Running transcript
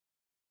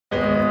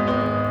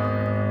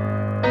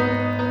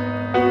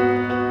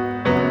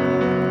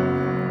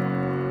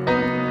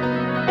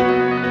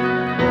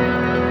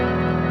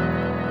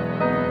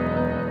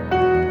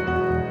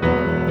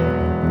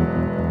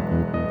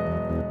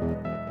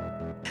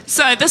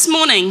So this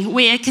morning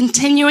we are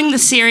continuing the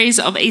series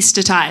of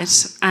Eastertide.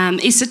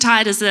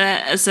 Eastertide is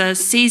a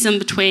season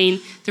between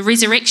the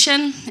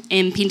resurrection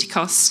and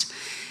Pentecost.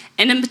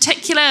 And in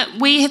particular,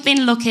 we have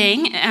been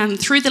looking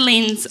through the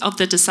lens of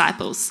the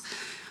disciples,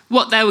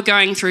 what they were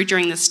going through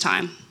during this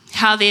time,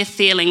 how they're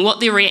feeling, what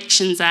their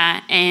reactions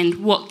are,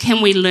 and what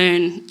can we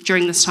learn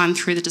during this time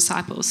through the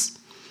disciples.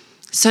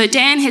 So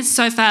Dan has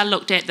so far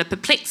looked at the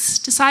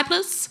perplexed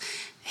disciples,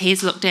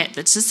 he's looked at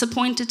the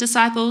disappointed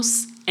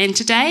disciples, and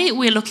today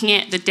we're looking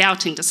at the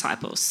doubting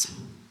disciples.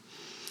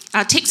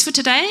 Our text for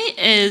today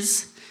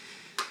is...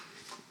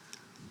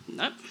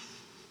 Nope.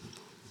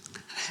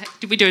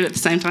 Did we do it at the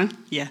same time?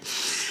 Yeah.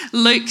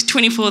 Luke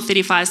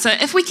 24:35. So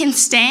if we can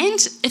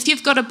stand, if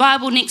you've got a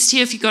Bible next to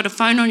you, if you've got a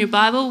phone on your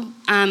Bible,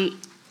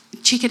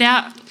 check it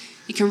out.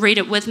 You can read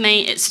it with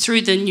me. It's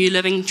through the New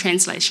Living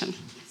Translation.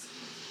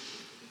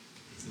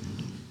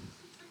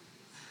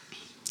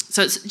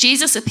 So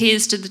Jesus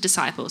appears to the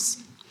disciples.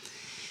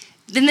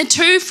 Then the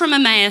two from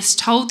Emmaus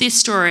told their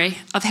story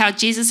of how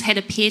Jesus had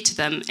appeared to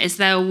them as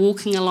they were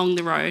walking along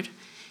the road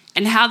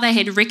and how they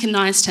had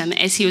recognised him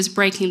as he was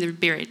breaking the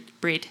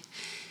bread.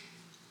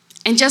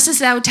 And just as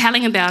they were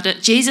telling about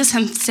it, Jesus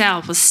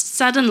himself was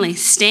suddenly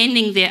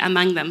standing there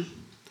among them.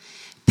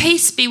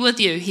 "Peace be with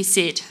you," he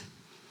said.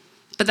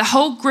 But the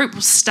whole group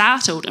was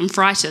startled and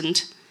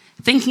frightened,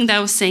 thinking they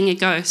were seeing a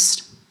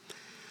ghost.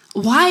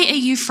 "Why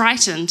are you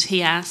frightened?"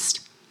 he asked.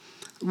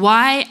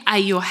 "Why are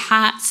your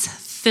hearts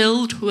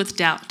filled with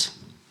doubt?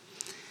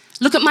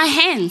 Look at my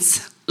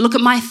hands, look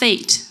at my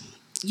feet.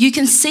 You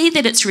can see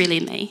that it's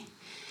really me.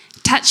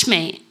 Touch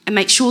me and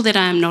make sure that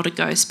I am not a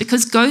ghost,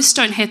 because ghosts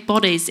don't have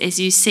bodies as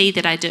you see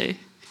that I do."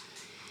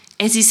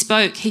 As he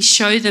spoke, he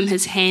showed them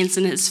his hands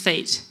and his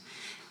feet.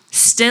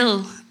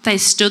 Still, they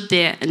stood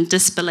there in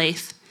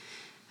disbelief,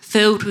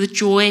 filled with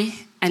joy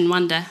and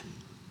wonder.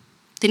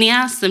 Then he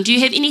asked them, "Do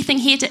you have anything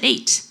here to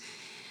eat?"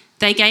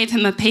 They gave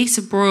him a piece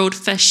of broiled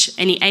fish,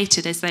 and he ate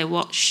it as they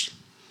watched.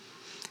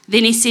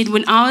 Then he said,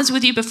 "When I was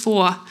with you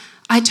before,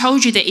 I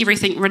told you that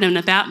everything written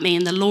about me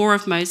in the law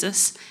of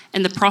Moses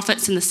and the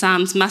prophets and the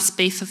Psalms must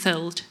be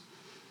fulfilled."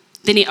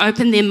 Then he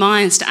opened their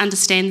minds to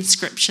understand the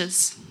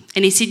scriptures.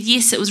 And he said,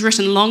 "Yes, it was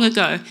written long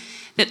ago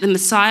that the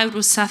Messiah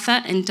would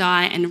suffer and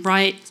die and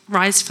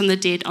rise from the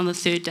dead on the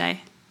third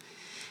day.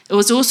 It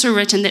was also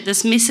written that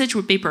this message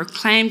would be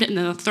proclaimed in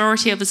the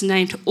authority of his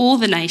name to all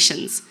the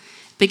nations,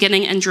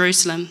 beginning in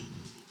Jerusalem.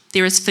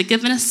 There is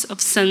forgiveness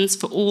of sins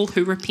for all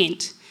who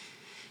repent.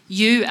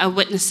 You are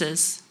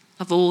witnesses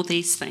of all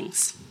these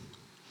things."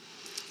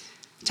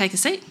 Take a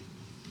seat.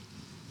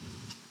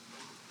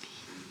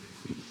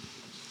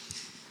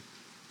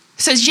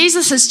 So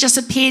Jesus has just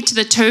appeared to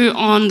the two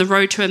on the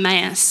road to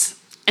Emmaus,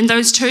 and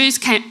those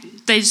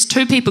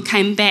two people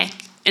came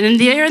back, and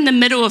they're in the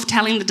middle of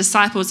telling the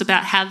disciples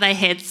about how they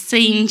had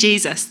seen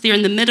Jesus. They're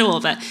in the middle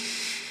of it.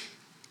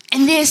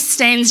 And there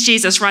stands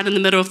Jesus right in the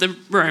middle of the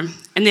room,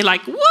 and they're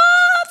like, "What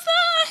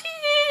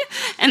the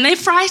heck?" And they're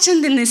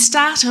frightened and they're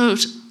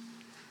startled.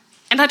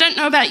 And I don't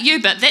know about you,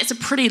 but that's a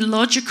pretty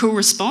logical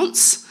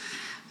response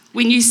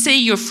when you see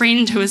your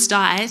friend who has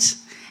died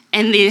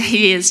and there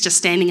he is just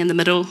standing in the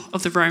middle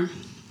of the room.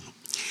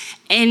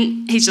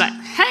 And he's like,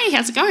 "Hey,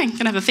 how's it going?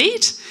 Can I have a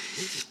feed?"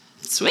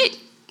 Sweet.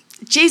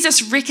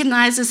 Jesus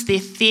recognises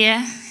their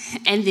fear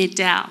and their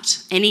doubt,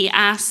 and he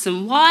asks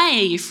them, "Why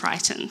are you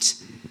frightened?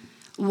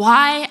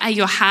 Why are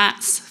your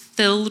hearts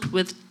filled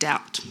with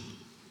doubt?"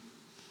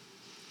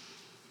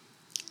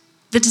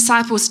 The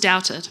disciples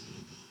doubted.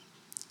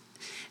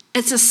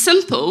 It's a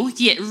simple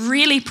yet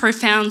really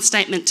profound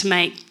statement to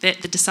make,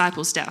 that the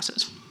disciples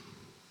doubted.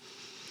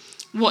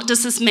 What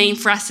does this mean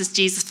for us as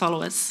Jesus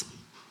followers?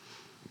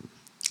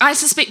 I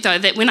suspect, though,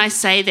 that when I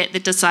say that the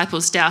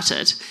disciples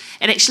doubted,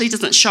 it actually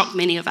doesn't shock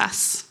many of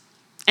us.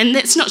 And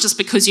that's not just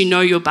because you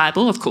know your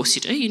Bible, of course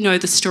you do, you know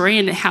the story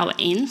and how it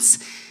ends.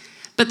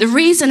 But the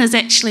reason is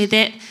actually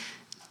that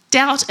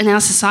doubt in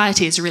our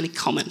society is really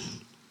common.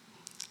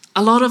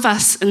 A lot of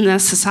us in our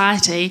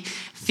society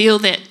feel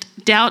that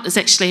doubt is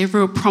actually a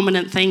real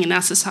prominent thing in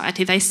our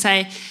society. They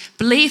say,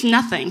 believe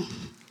nothing,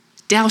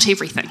 doubt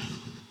everything.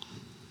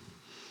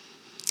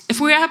 If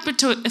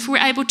we're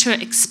able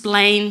to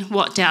explain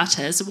what doubt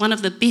is, one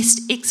of the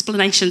best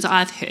explanations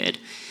I've heard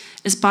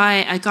is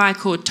by a guy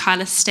called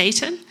Tyler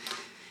Staton.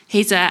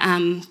 He's a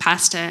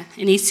pastor,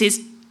 and he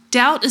says,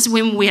 doubt is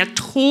when we are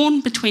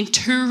torn between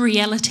two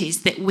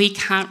realities that we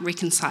can't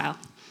reconcile.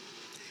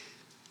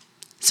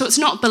 So it's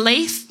not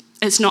belief,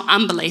 it's not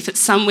unbelief, it's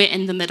somewhere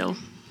in the middle.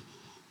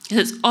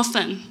 It's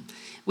often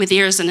where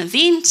there is an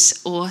event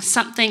or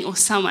something or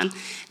someone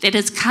that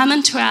has come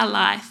into our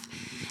life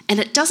and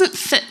it doesn't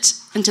fit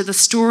into the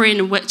story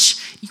in which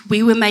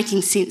we were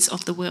making sense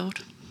of the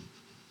world.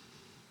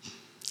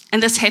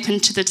 And this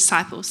happened to the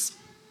disciples.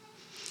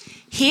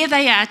 Here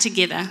they are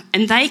together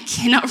and they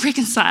cannot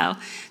reconcile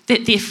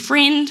that their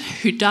friend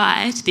who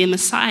died, their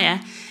Messiah,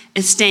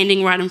 is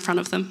standing right in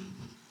front of them.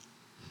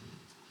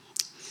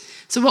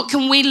 So what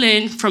can we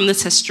learn from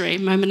this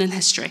moment in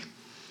history?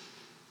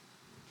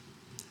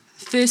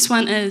 First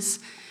one is,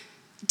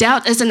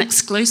 doubt isn't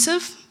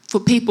exclusive, for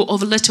people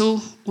of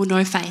little or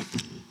no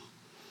faith.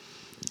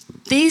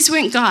 These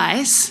weren't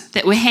guys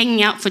that were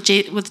hanging out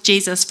with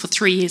Jesus for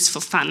 3 years for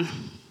fun.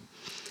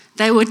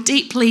 They were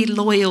deeply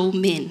loyal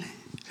men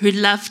who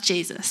loved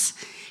Jesus,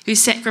 who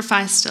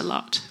sacrificed a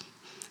lot,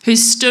 who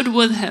stood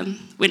with him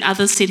when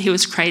others said he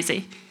was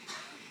crazy.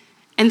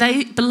 And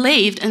they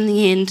believed in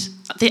the end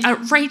the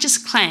outrageous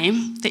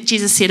claim that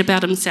Jesus said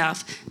about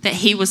himself, that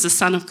he was the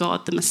Son of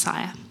God, the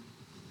Messiah.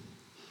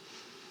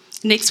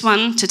 Next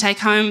one to take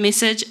home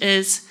message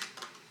is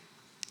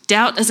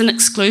doubt isn't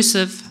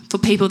exclusive for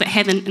people that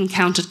haven't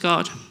encountered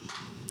God.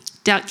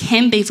 Doubt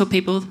can be for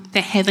people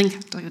that have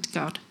encountered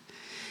God.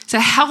 So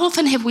how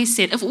often have we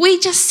said, if we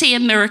just see a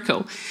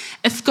miracle,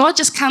 if God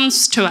just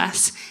comes to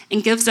us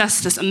and gives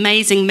us this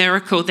amazing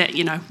miracle that,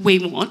 we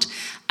want,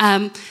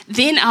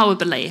 then I will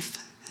believe.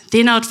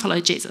 Then I would follow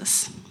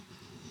Jesus.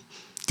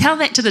 Tell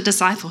that to the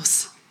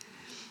disciples.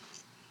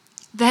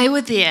 They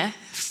were there,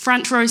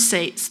 front row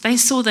seats. They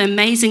saw the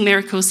amazing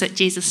miracles that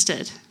Jesus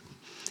did.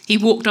 He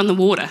walked on the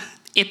water,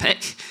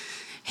 epic.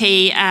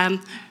 He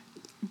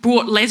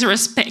brought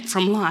Lazarus back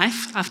from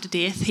life after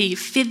death. He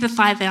fed the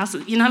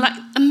 5,000,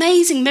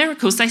 amazing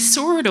miracles. They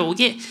saw it all,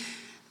 yet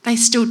they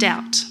still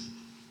doubt.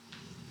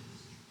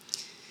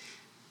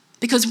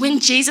 Because when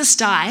Jesus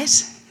died,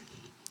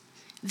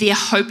 their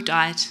hope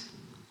died.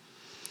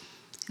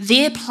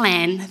 Their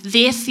plan,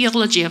 their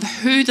theology of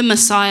who the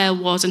Messiah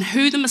was and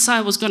who the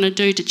Messiah was going to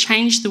do to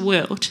change the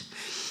world,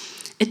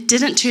 it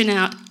didn't turn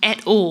out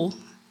at all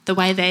the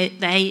way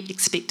they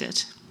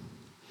expected.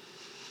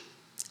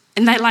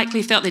 And they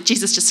likely felt that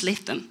Jesus just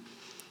left them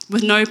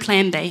with no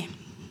plan B,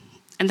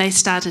 and they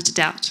started to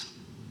doubt.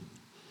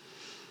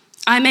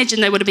 I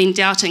imagine they would have been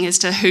doubting as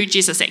to who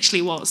Jesus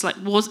actually was.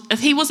 If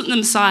he wasn't the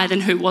Messiah,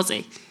 then who was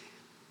he?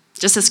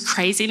 Just this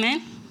crazy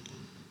man?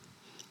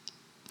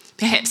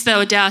 Perhaps they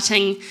were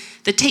doubting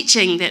the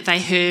teaching that they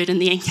heard and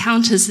the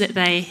encounters that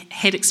they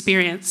had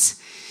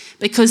experienced,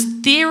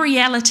 because their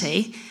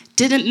reality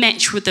didn't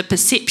match with the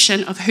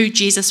perception of who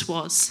Jesus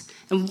was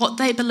and what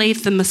they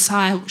believed the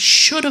Messiah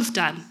should have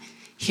done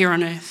here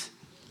on earth.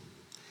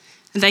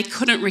 And they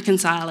couldn't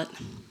reconcile it.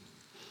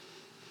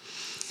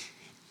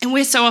 And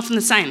we're so often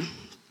the same.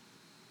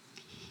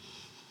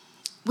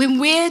 When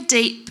we're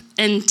deep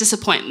in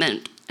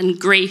disappointment and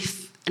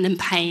grief and in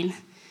pain,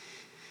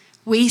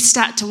 we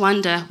start to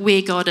wonder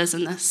where God is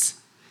in this.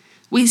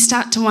 We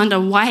start to wonder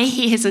why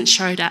he hasn't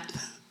showed up,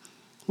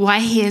 why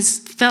he has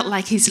felt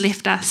like he's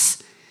left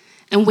us,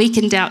 and we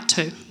can doubt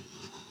too.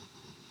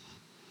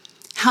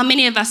 How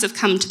many of us have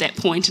come to that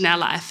point in our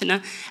life,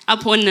 and our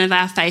point of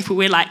our faith, where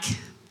we're like,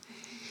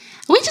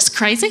 are we just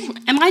crazy?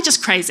 Am I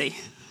just crazy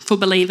for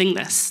believing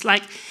this?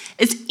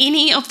 Is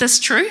any of this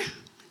true?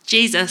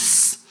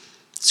 Jesus,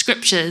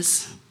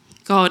 scriptures,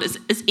 God,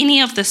 is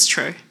any of this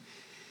true?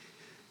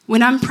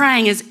 When I'm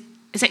praying, is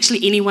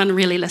actually anyone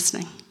really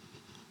listening?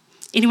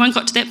 Anyone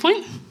got to that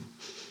point?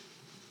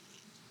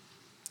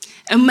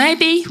 And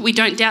maybe we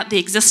don't doubt the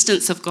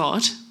existence of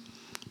God.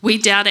 We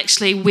doubt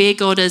actually where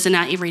God is in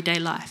our everyday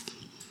life.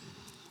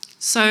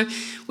 So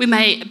we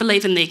may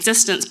believe in the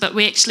existence, but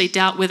we actually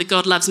doubt whether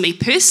God loves me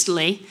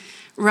personally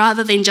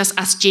rather than just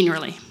us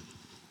generally.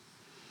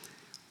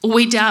 Or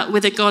we doubt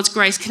whether God's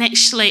grace can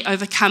actually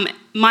overcome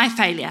my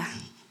failure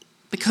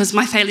because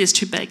my failure is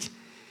too big.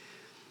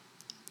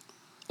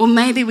 Or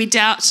maybe we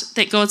doubt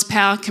that God's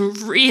power can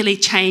really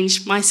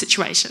change my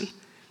situation,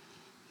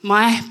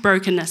 my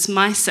brokenness,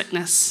 my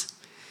sickness.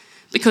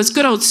 Because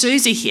good old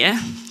Susie here,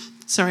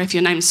 sorry if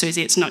your name's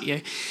Susie, it's not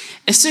you.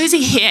 If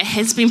Susie here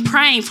has been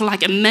praying for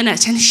a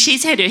minute and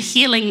she's had her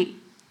healing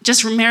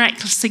just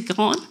miraculously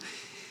gone.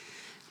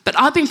 But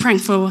I've been praying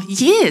for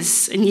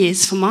years and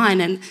years for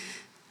mine, and it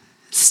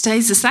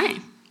stays the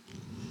same.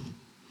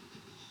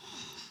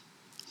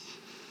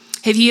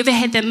 Have you ever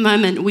had that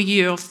moment where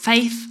your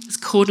faith is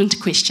called into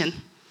question?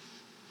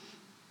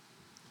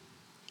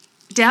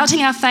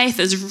 Doubting our faith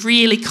is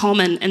really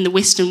common in the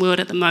Western world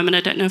at the moment.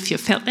 I don't know if you've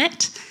felt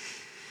that.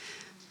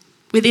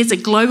 Where there's a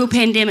global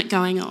pandemic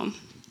going on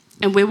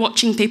and we're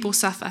watching people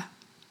suffer.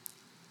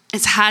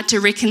 It's hard to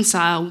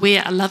reconcile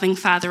where a loving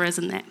Father is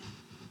in that.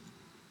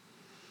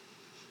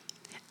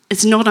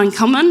 It's not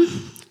uncommon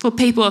for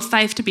people of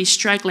faith to be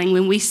struggling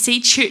when we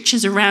see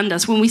churches around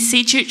us, when we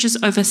see churches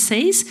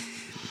overseas,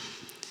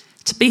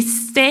 to be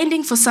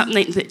standing for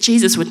something that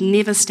Jesus would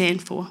never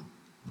stand for.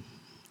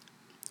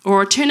 Or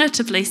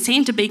alternatively,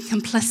 seem to be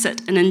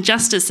complicit in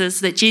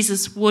injustices that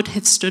Jesus would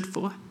have stood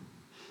for.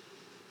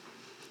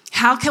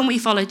 How can we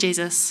follow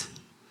Jesus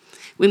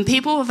when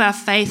people of our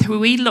faith who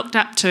we looked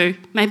up to,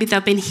 maybe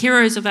they've been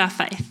heroes of our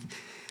faith,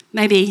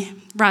 maybe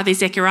Ravi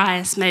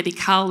Zacharias, maybe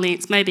Carl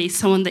Lentz, maybe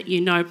someone that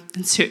you know,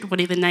 insert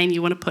whatever name you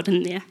want to put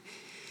in there,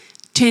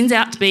 turns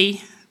out to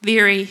be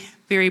very,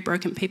 very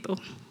broken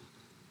people?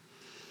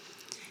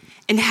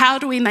 And how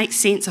do we make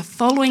sense of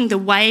following the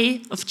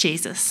way of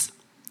Jesus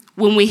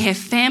when we have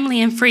family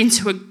and friends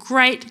who are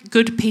great,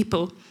 good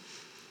people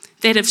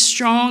that have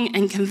strong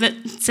and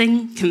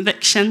convincing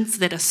convictions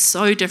that are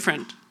so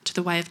different to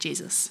the way of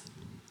Jesus?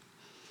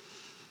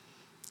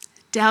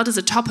 Doubt is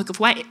a topic of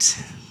weight.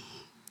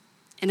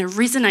 and it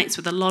resonates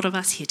with a lot of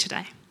us here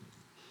today.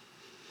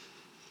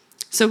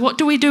 So what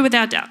do we do with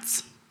our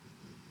doubts?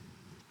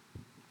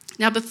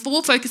 Now,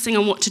 before focusing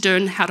on what to do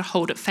and how to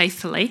hold it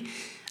faithfully,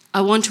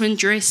 I want to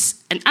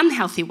address an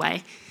unhealthy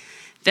way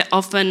that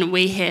often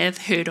we have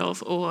heard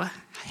of or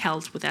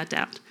held with our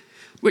doubt,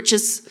 which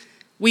is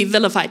we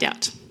vilify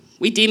doubt.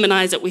 We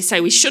demonize it. We say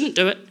we shouldn't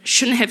do it,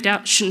 shouldn't have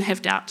doubt, shouldn't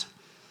have doubt.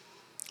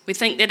 We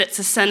think that it's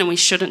a sin and we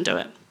shouldn't do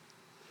it.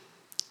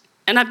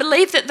 And I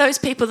believe that those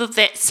people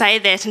that say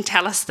that and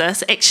tell us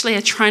this actually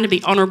are trying to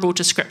be honourable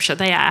to Scripture.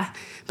 They are,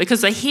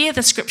 because they hear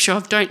the Scripture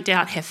of don't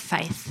doubt, have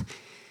faith.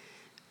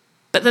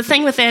 But the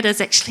thing with that is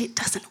actually it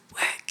doesn't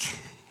work.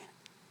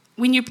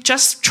 When you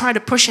just try to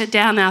push it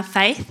down our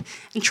faith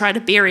and try to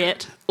bury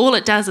it, all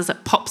it does is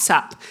it pops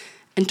up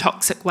in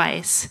toxic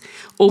ways.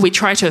 Or we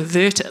try to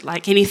avert it,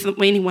 like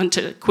anyone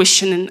to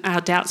question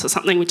our doubts or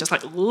something, we just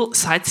like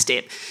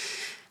sidestep.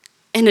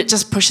 And it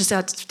just pushes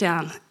us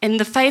down. And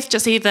the faith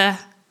just either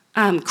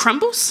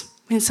crumbles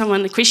when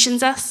someone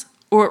questions us,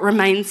 or it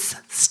remains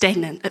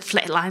stagnant, it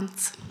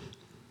flatlines.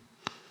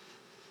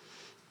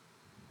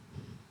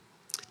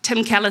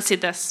 Tim Keller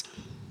said this.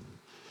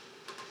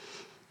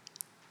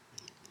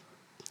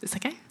 Is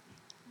that okay?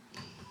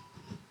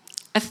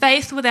 A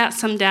faith without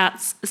some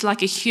doubts is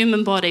like a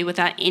human body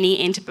without any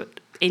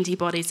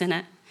antibodies in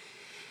it.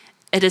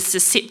 It is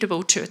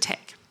susceptible to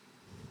attack.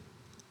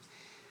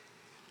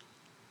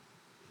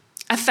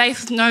 A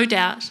faith with no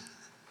doubt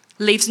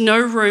leaves no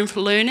room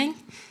for learning,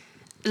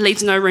 it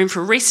leaves no room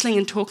for wrestling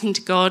and talking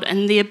to God,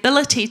 and the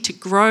ability to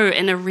grow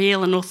in a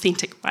real and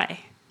authentic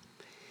way.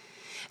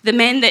 The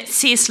man that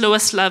C.S.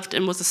 Lewis loved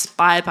and was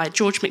inspired by,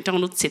 George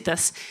MacDonald, said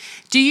this: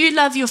 "Do you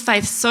love your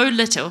faith so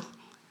little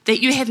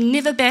that you have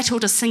never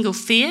battled a single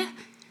fear,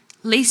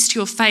 lest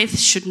your faith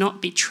should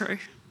not be true?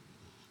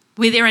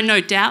 Where there are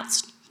no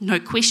doubts, no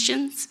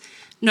questions,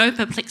 no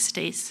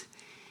perplexities,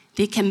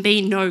 there can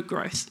be no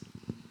growth."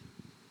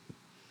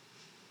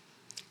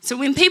 So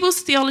when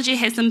people's theology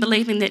has them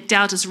believing that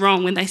doubt is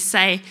wrong, when they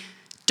say,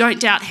 don't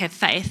doubt, have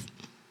faith,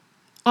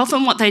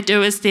 often what they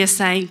do is they're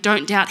saying,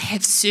 don't doubt,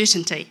 have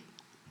certainty.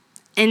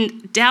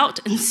 And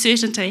faith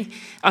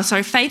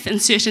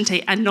and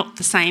certainty are not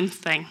the same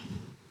thing.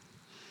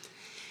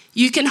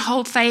 You can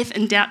hold faith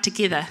and doubt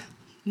together.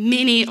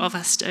 Many of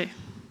us do.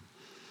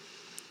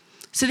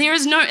 So there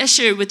is no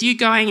issue with you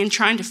going and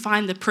trying to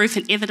find the proof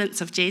and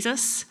evidence of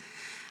Jesus,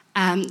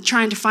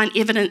 trying to find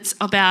evidence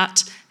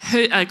about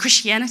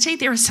Christianity.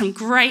 There are some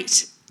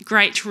great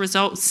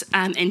results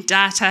and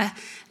data.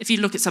 If you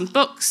look at some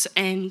books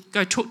and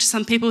go talk to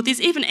some people,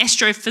 there's even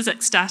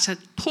astrophysics data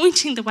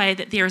pointing the way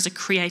that there is a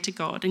creator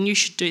God, and you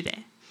should do that.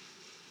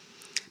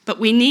 But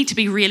we need to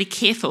be really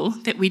careful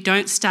that we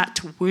don't start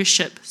to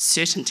worship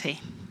certainty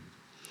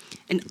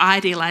and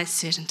idealise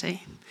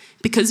certainty,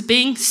 because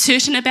being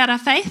certain about our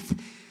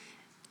faith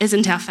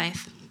isn't our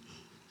faith.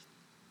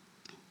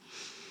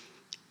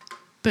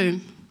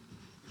 Boom.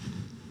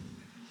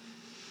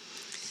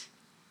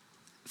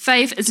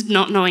 Faith is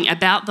not knowing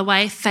about the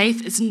way,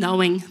 faith is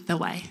knowing the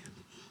way.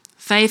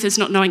 Faith is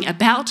not knowing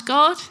about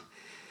God,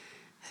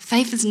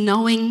 faith is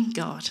knowing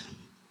God.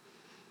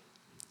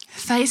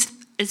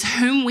 Faith is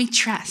whom we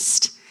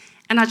trust.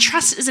 And our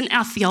trust isn't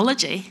our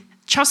theology.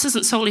 Trust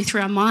isn't solely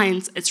through our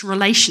minds, it's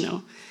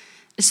relational.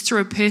 It's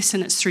through a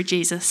person, it's through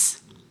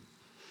Jesus.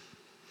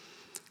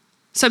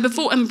 So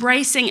before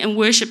embracing and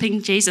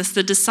worshipping Jesus,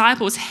 the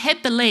disciples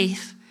had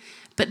belief,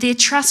 but their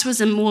trust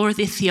was in more of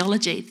their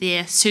theology,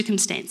 their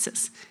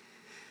circumstances.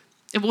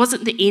 It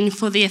wasn't the end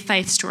for their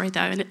faith story,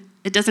 though, and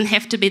it doesn't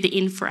have to be the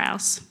end for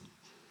ours.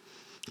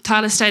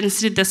 Tyler Staton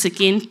said this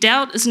again: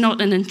 doubt is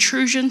not an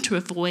intrusion to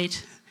avoid,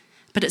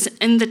 but it's an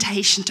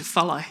invitation to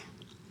follow.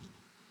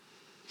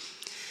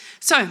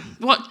 So,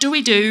 what do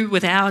we do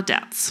with our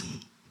doubts?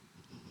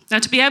 Now,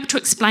 to be able to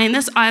explain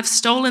this, I've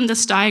stolen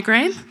this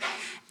diagram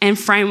and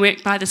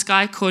framework by this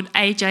guy called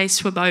A.J.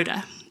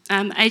 Swoboda.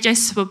 A.J.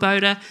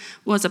 Swoboda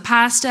was a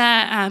pastor,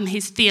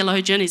 he's a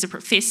theologian, he's a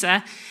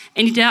professor,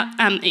 and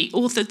he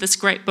authored this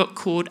great book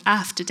called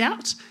After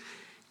Doubt.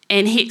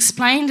 And he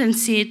explained and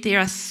said there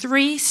are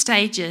 3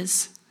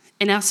 stages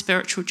in our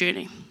spiritual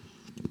journey.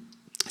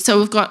 So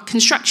we've got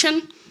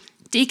construction,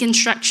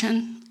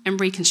 deconstruction, and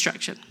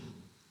reconstruction.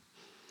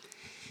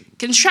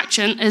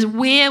 Construction is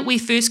where we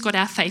first got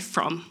our faith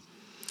from.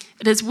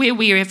 It is where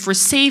we have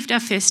received our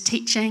first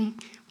teaching,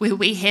 where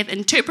we have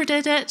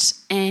interpreted it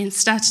and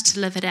started to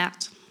live it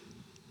out.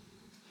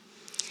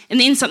 And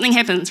then something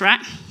happens, right?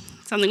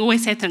 Something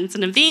always happens.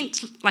 An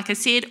event, like I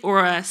said,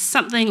 or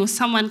something or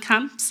someone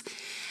comes,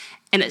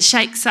 and it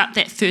shakes up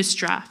that first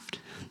draft,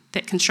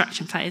 that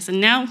construction phase.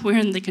 And now we're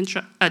in the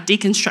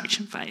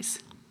deconstruction phase.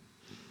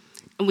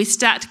 And we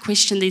start to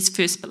question these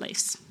first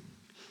beliefs.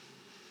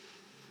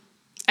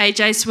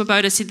 A.J.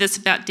 Swoboda said this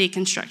about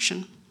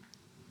deconstruction.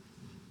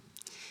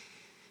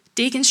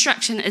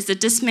 Deconstruction is the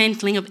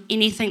dismantling of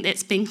anything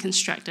that's been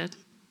constructed.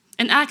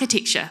 In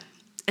architecture,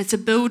 it's a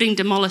building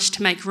demolished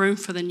to make room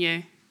for the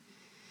new.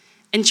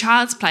 In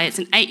child's play, it's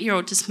an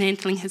 8-year-old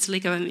dismantling his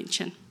Lego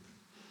invention.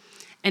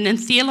 And in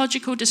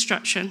theological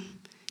deconstruction,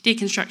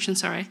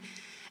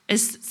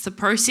 is the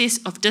process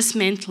of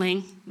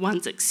dismantling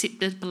one's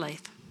accepted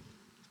belief.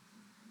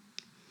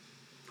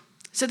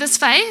 So this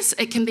phase,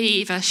 it can be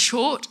either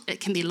short, it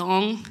can be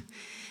long,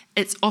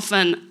 it's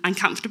often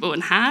uncomfortable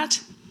and hard.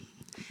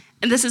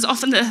 And this is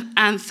often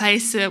the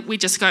phase that we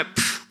just go,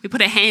 we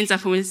put our hands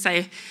up and we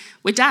say,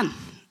 we're done.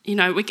 We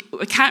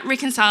can't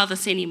reconcile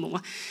this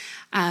anymore.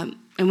 And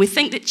we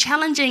think that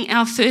challenging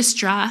our first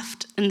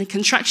draft in the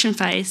construction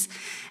phase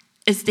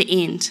is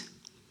the end.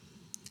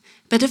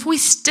 But if we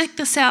stick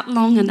this out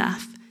long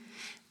enough,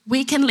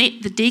 we can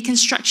let the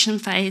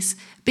deconstruction phase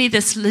be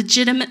this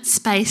legitimate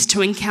space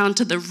to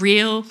encounter the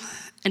real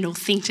and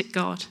authentic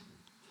God,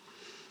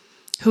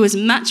 who is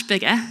much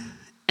bigger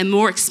and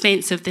more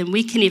expansive than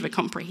we can ever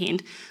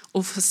comprehend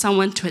or for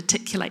someone to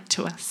articulate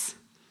to us.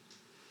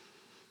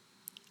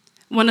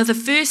 One of the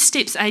first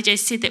steps AJ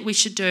said that we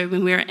should do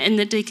when we're in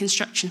the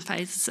deconstruction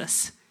phase is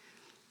this.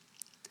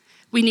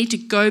 We need to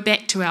go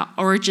back to our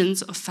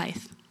origins of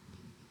faith.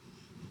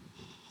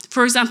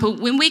 For example,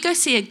 when we go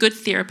see a good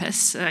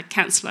therapist, a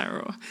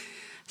counsellor or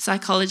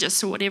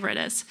psychologist or whatever it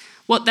is,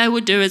 what they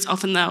will do is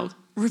often they'll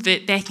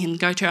revert back and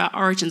go to our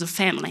origins of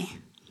family,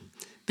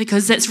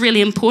 because that's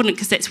really important,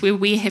 because that's where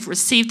we have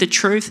received the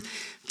truth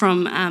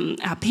from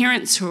our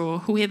parents or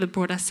whoever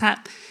brought us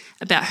up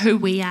about who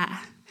we are.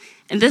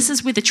 And this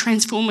is where the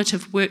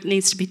transformative work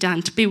needs to be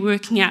done, to be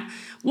working out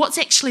what's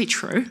actually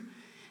true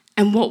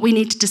and what we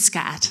need to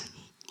discard.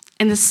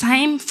 And the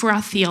same for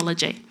our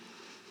theology.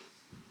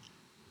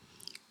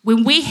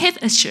 When we have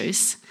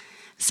issues,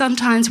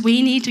 sometimes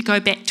we need to go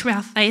back to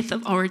our faith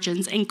of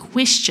origins and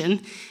question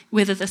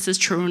whether this is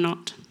true or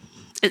not.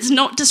 It's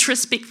not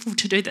disrespectful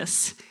to do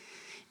this.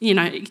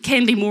 It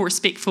can be more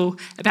respectful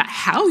about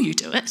how you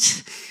do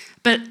it,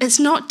 but it's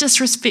not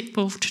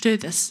disrespectful to do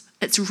this.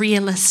 It's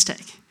realistic.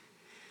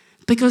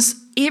 Because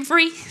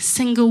every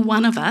single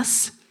one of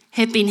us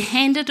have been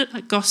handed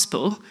a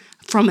gospel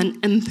from an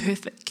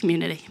imperfect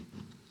community.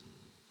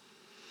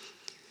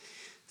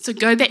 So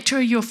go back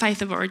to your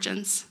faith of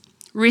origins.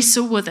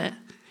 Wrestle with it.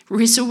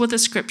 Wrestle with the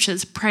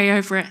scriptures. Pray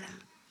over it.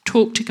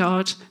 Talk to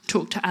God.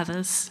 Talk to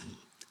others.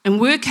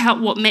 And work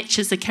out what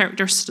matches the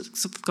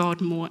characteristics of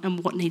God more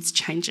and what needs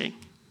changing.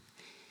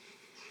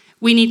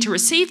 We need to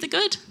receive the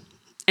good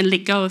and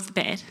let go of the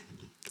bad.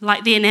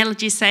 Like the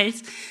analogy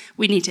says,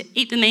 we need to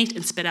eat the meat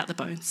and spit out the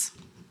bones.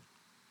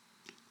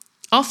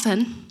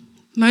 Often,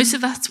 most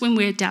of us, when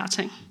we're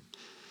doubting,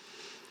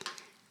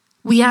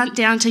 we aren't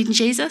doubting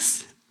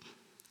Jesus,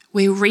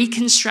 we're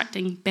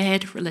reconstructing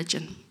bad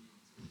religion.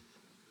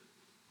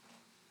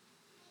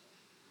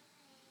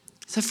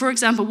 So for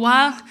example,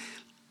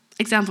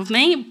 example of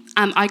me,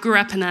 I grew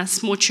up in a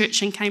small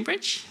church in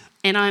Cambridge,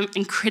 and I'm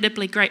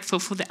incredibly grateful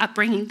for the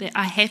upbringing that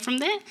I had from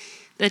there,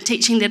 the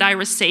teaching that I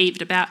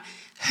received about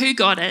who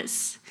God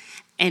is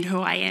and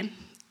who I am.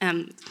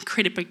 I'm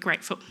incredibly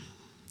grateful.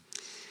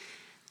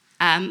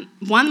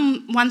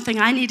 One thing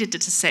I needed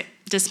to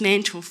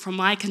dismantle from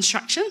my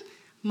construction,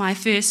 my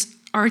first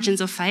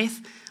origins of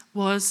faith,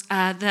 was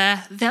the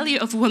value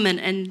of women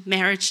in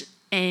marriage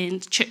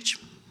and church.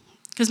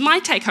 Because my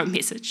take-home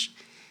message,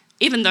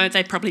 even though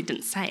they probably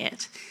didn't say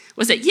it,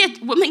 was that,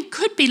 women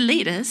could be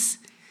leaders,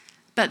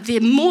 but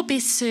they're more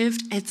best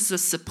served as the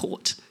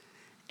support,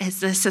 as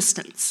the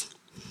assistants.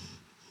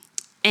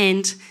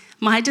 And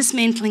my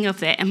dismantling of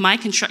that and my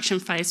reconstruction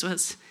phase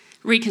was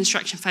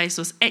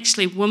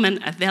actually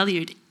women are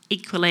valued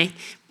equally,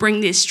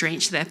 bring their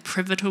strength, they're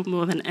pivotal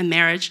women in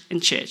marriage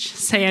and church.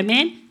 Say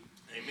amen?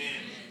 Amen.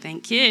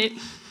 Thank you.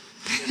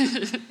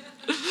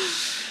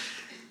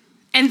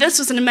 And this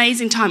was an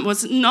amazing time. It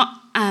was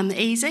not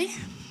easy,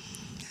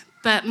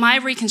 but my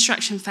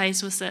reconstruction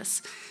phase was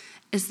this,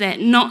 is that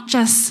not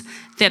just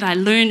that I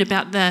learned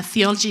about the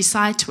theology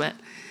side to it,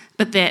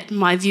 but that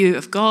my view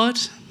of God,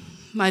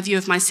 my view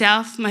of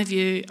myself, my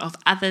view of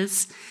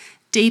others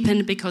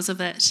deepened because of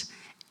it.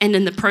 And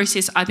in the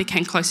process, I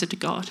became closer to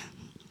God.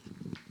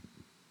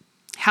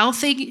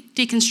 Healthy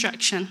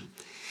deconstruction,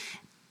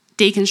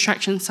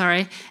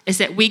 is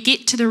that we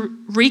get to the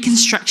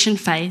reconstruction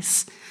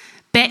phase,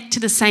 back to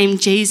the same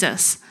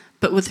Jesus,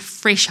 but with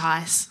fresh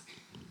eyes.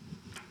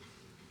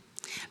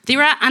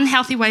 There are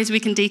unhealthy ways we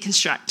can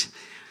deconstruct.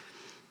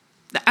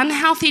 The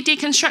unhealthy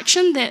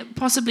deconstruction that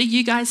possibly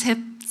you guys have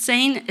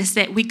seen is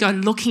that we go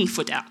looking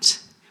for doubt.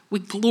 We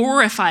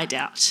glorify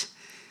doubt.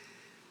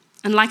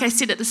 And like I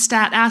said at the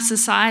start, our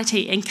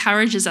society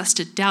encourages us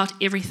to doubt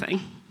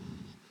everything.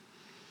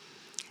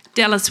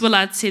 Dallas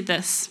Willard said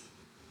this: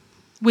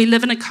 we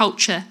live in a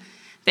culture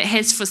that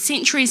has for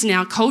centuries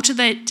now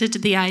cultivated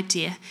the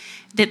idea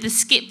that the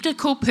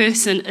skeptical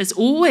person is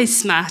always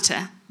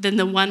smarter than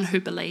the one who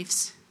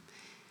believes.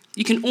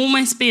 You can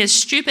almost be as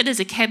stupid as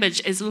a cabbage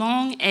as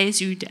long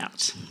as you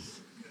doubt.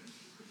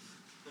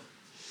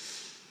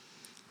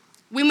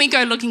 When we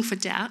go looking for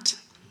doubt,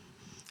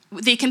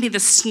 there can be the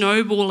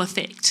snowball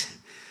effect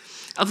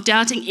of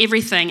doubting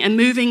everything and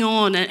moving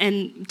on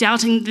and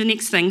doubting the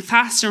next thing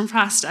faster and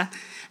faster.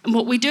 And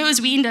what we do is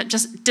we end up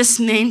just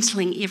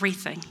dismantling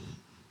everything.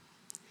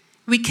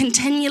 We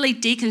continually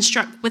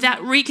deconstruct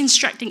without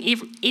reconstructing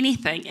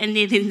anything, and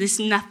then there's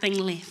nothing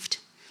left.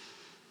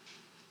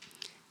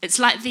 It's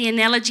like the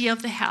analogy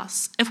of the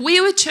house. If we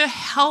were to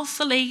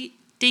healthily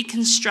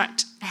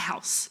deconstruct a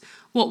house,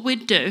 what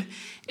we'd do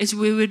is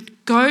we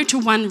would go to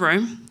one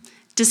room,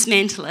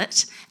 dismantle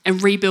it,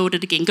 and rebuild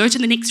it again. Go to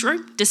the next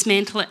room,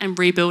 dismantle it, and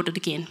rebuild it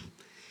again.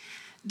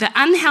 The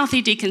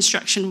unhealthy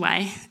deconstruction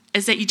way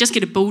is that you just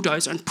get a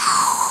bulldozer and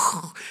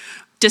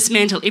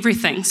dismantle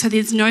everything. So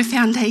there's no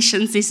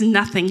foundations, there's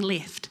nothing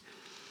left.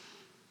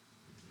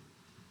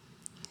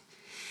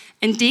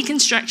 And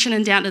deconstruction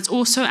and doubt is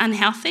also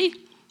unhealthy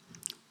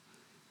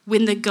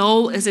when the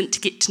goal isn't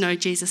to get to know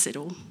Jesus at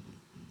all.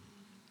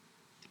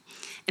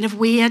 And if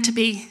we are to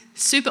be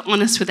super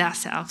honest with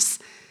ourselves,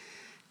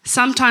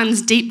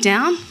 sometimes deep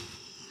down,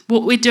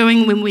 what we're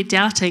doing when we're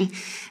doubting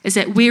is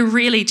that we're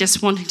really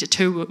just wanting to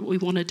do what we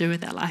want to do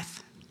with our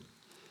life.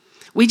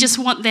 We just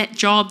want that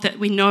job that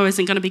we know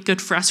isn't going to be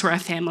good for us or our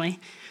family.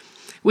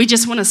 We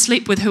just want to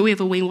sleep with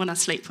whoever we want to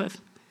sleep with.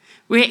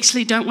 We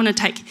actually don't want to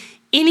take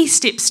any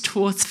steps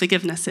towards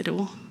forgiveness at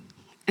all.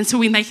 And so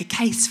we make a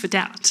case for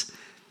doubt.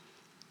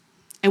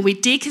 And we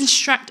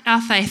deconstruct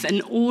our faith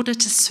in order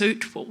to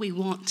suit what we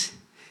want.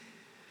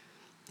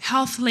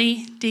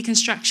 Healthily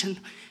deconstruction.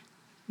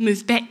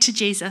 Move back to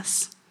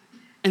Jesus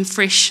in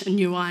fresh and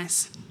new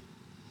eyes.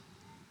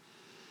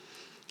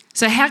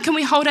 So how can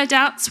we hold our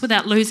doubts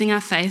without losing our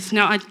faith?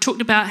 Now, I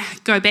talked about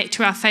go back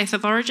to our faith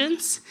of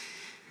origins.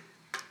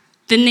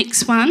 The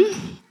next one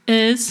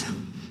is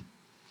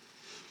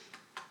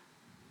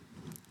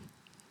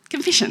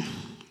confession.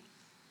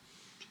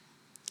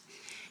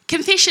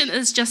 Confession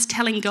is just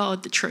telling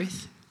God the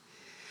truth.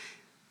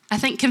 I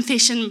think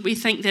confession, we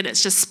think that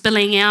it's just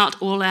spilling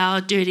out all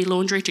our dirty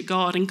laundry to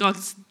God, and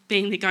God's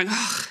being there going,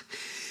 oh,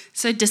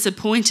 so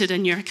disappointed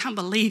in you. I can't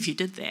believe you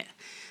did that.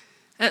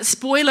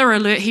 Spoiler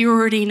alert, he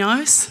already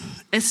knows.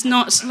 It's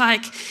not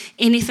like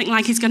anything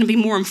like he's going to be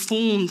more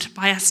informed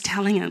by us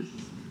telling him.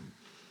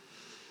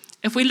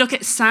 If we look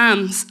at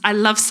Psalms, I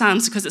love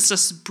Psalms because it's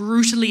just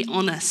brutally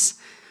honest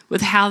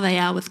with how they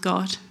are with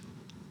God.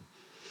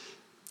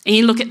 And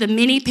you look at the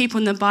many people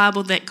in the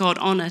Bible that God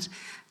honoured.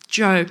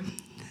 Job,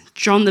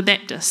 John the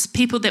Baptist,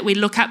 people that we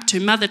look up to,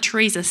 Mother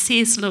Teresa,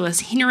 C.S. Lewis,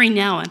 Henry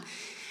Nouwen.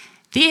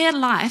 Their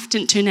life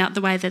didn't turn out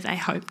the way that they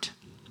hoped.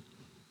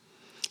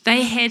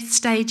 They had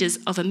stages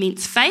of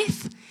immense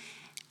faith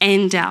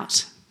and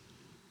doubt.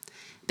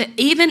 But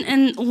even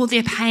in all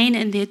their pain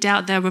and their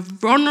doubt, they were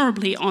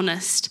vulnerably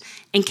honest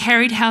and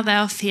carried how they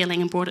were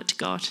feeling and brought it to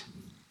God.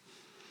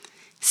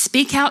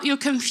 Speak out your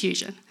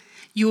confusion,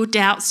 your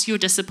doubts, your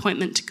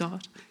disappointment to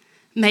God.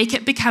 Make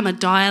it become a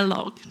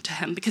dialogue to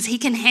him because he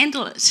can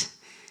handle it.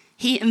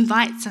 He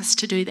invites us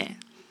to do that.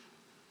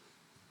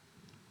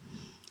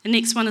 The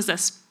next one is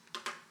this.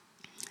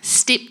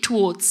 Step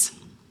towards.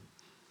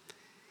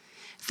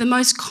 The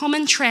most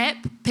common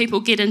trap people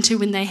get into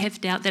when they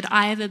have doubt that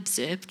I have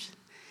observed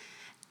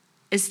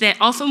is that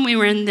often when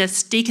we're in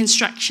this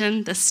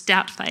deconstruction, this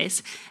doubt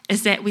phase,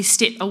 is that we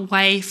step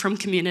away from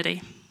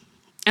community.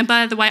 And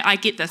by the way, I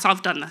get this.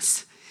 I've done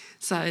this.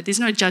 So there's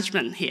no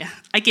judgment here.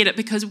 I get it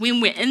because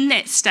when we're in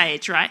that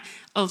stage, right,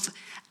 of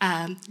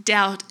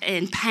doubt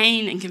and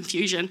pain and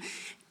confusion,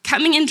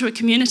 coming into a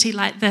community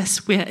like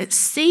this where it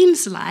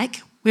seems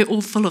like we're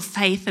all full of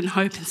faith and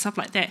hope and stuff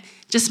like that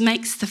just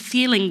makes the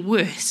feeling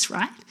worse,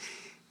 right?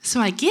 So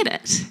I get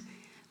it.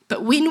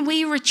 But when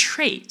we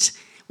retreat,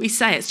 we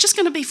say it's just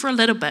going to be for a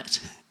little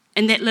bit.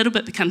 And that little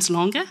bit becomes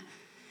longer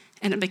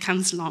and it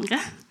becomes longer.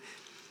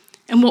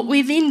 And what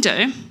we then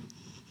do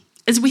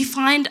is we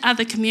find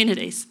other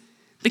communities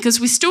because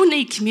we still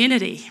need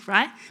community,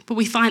 right? But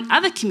we find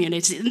other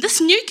communities. And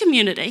this new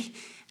community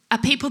are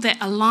people that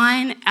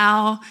align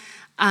our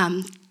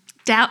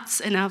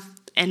doubts and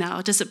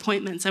our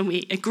disappointments, and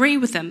we agree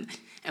with them,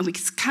 and we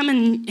come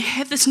and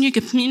have this new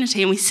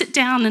community, and we sit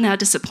down in our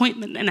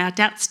disappointment and our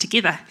doubts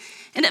together,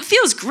 and it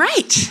feels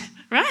great,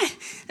 right?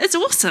 It's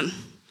awesome.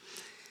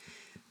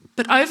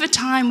 But over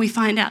time, we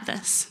find out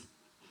this,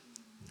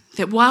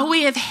 that while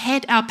we have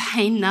had our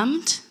pain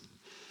numbed,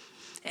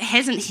 it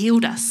hasn't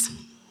healed us.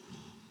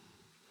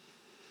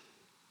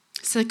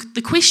 So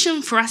the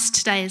question for us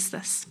today is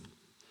this.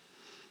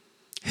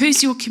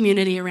 Who's your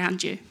community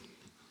around you?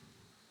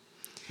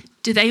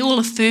 Do they all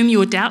affirm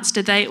your doubts?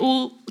 Do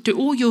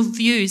all your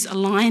views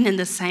align in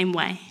the same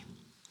way?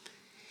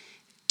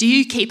 Do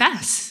you keep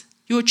us,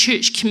 your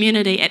church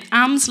community, at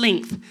arm's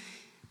length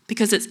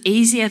because it's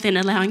easier than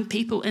allowing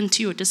people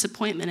into your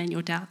disappointment and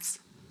your doubts?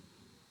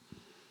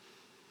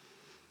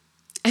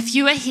 If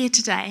you are here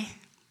today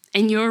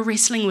and you're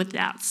wrestling with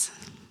doubts,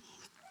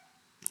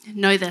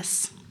 know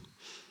this.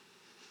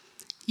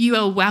 You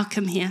are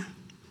welcome here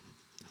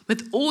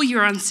with all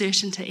your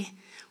uncertainty,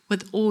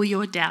 with all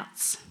your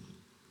doubts.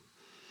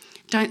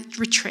 Don't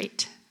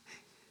retreat.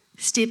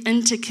 Step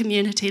into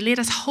community. Let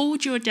us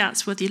hold your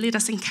doubts with you. Let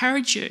us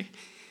encourage you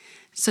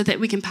so that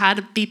we can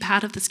be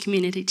part of this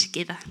community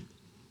together.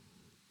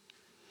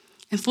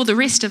 And for the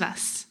rest of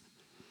us,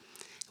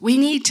 we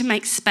need to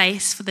make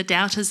space for the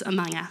doubters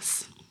among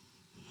us.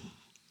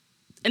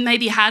 It may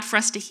be hard for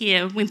us to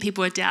hear when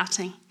people are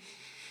doubting,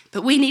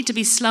 But we need to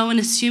be slow in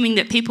assuming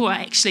that people are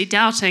actually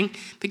doubting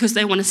because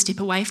they want to step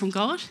away from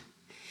God.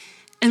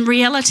 In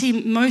reality,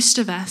 most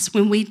of us,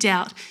 when we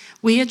doubt,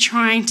 we are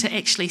trying to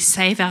actually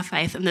save our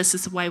faith, and this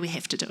is the way we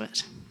have to do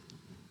it.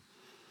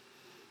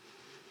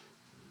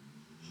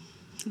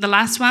 The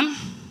last one,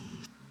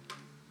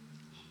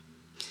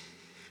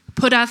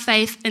 put our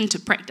faith into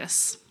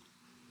practice.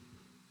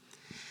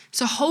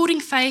 So holding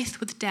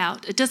faith with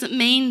doubt, it doesn't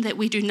mean that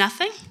we do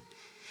nothing,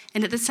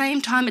 and at the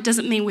same time, it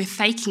doesn't mean we're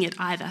faking it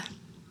either.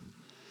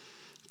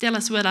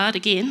 Dallas Willard,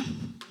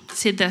 again,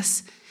 said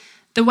this: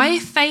 the way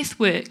faith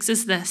works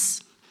is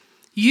this: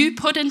 you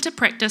put into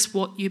practice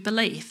what you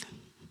believe.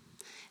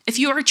 If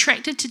you're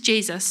attracted to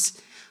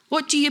Jesus,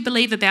 what do you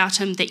believe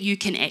about him that you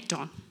can act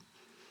on?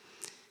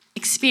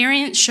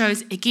 Experience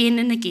shows again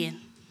and again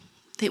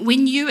that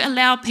when you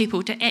allow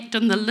people to act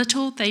on the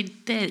little that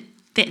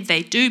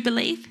they do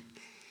believe,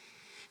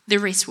 the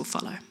rest will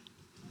follow.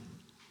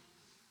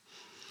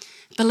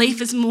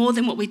 Belief is more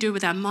than what we do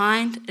with our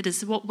mind, it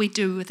is what we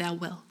do with our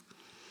will.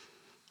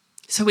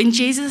 So when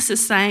Jesus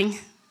is saying,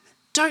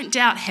 don't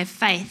doubt, have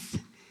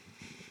faith,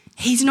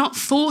 he's not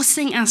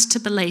forcing us to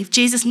believe.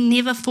 Jesus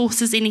never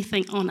forces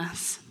anything on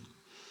us.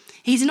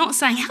 He's not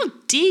saying, how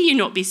dare you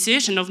not be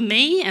certain of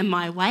me and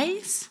my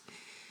ways?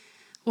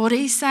 What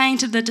he's saying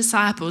to the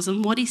disciples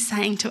and what he's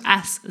saying to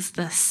us is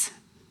this: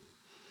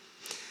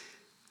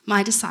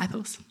 my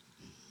disciples,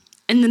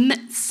 in the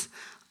midst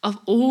of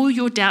all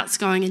your doubts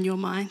going in your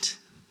mind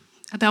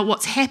about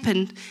what's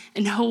happened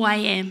and who I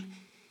am,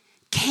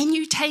 can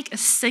you take a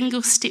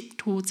single step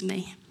towards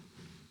me?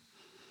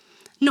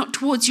 Not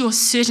towards your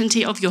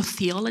certainty of your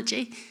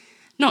theology,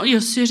 not your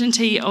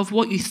certainty of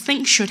what you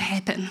think should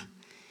happen.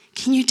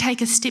 Can you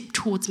take a step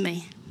towards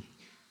me?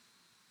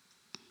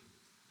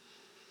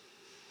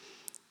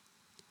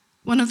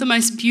 One of the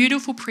most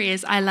beautiful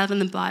prayers I love in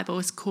the Bible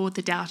is called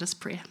the Doubter's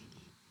Prayer.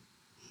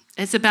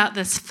 It's about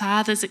this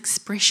father's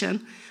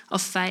expression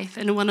of faith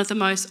and one of the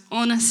most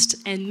honest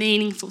and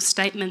meaningful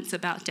statements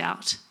about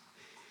doubt.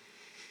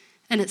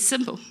 And it's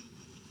simple.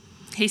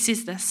 He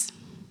says this.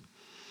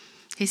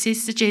 He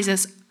says to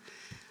Jesus,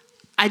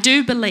 I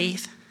do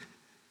believe,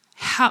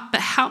 but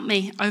help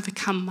me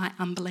overcome my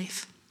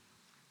unbelief.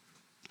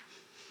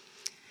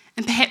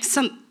 And perhaps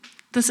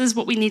this is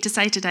what we need to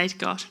say today to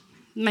God.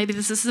 Maybe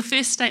this is the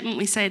first statement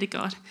we say to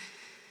God.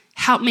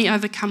 Help me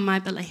overcome my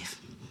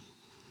belief.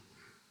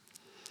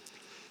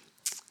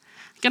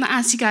 I'm going to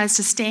ask you guys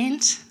to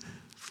stand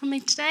for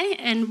me today,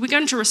 and we're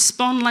going to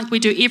respond like we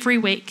do every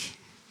week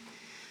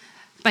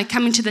by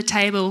coming to the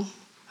table,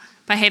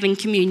 by having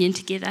communion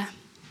together.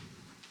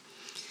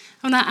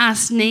 I want to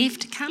ask Neve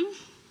to come.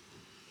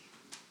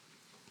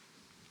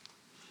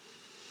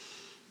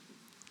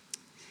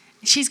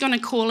 She's going to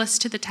call us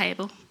to the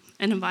table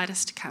and invite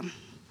us to come.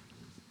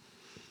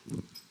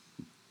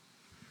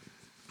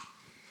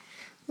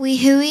 We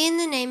hui in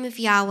the name of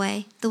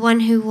Yahweh, the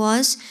one who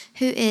was,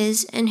 who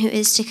is, and who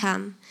is to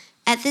come.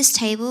 At this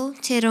table,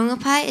 Te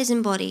Rongopai is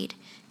embodied.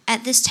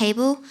 At this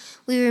table,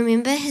 we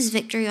remember his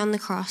victory on the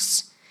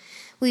cross.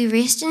 We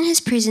rest in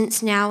his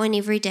presence now and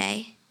every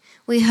day.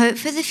 We hope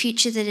for the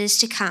future that is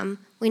to come,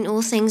 when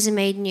all things are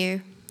made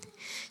new.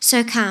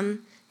 So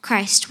come,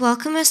 Christ,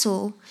 welcome us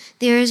all.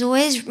 There is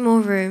always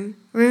more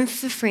room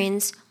for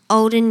friends,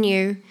 old and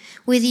new.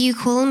 Whether you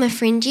call him a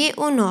friend yet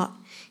or not,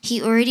 he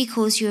already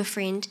calls you a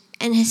friend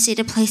and has set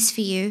a place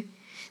for you.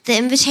 The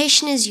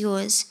invitation is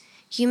yours.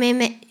 You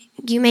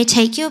may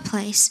take your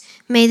place.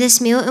 May this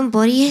meal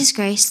embody his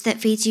grace that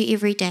feeds you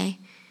every day.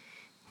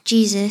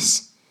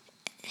 Jesus,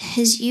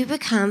 as you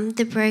become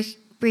the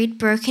bread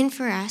broken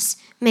for us,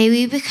 may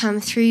we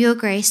become through your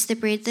grace the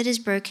bread that is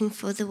broken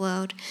for the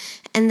world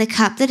and the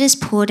cup that is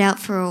poured out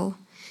for all,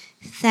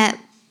 that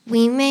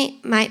we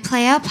might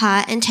play our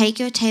part and take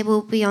your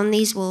table beyond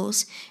these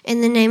walls.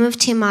 In the name of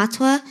Te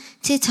Matua,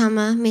 Te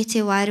Tama, me Te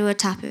Wairua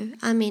Tapu.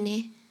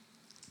 Amene.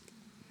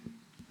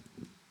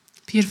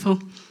 Beautiful.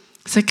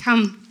 So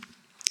come.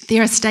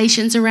 There are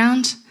stations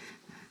around.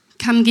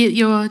 Come get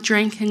your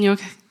drink and your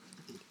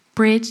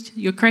bread,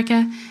 your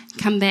cracker.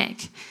 Come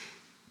back.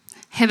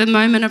 Have a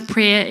moment of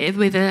prayer,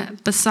 whether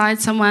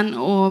beside someone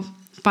or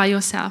by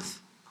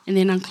yourself, and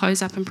then I'll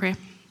close up in prayer.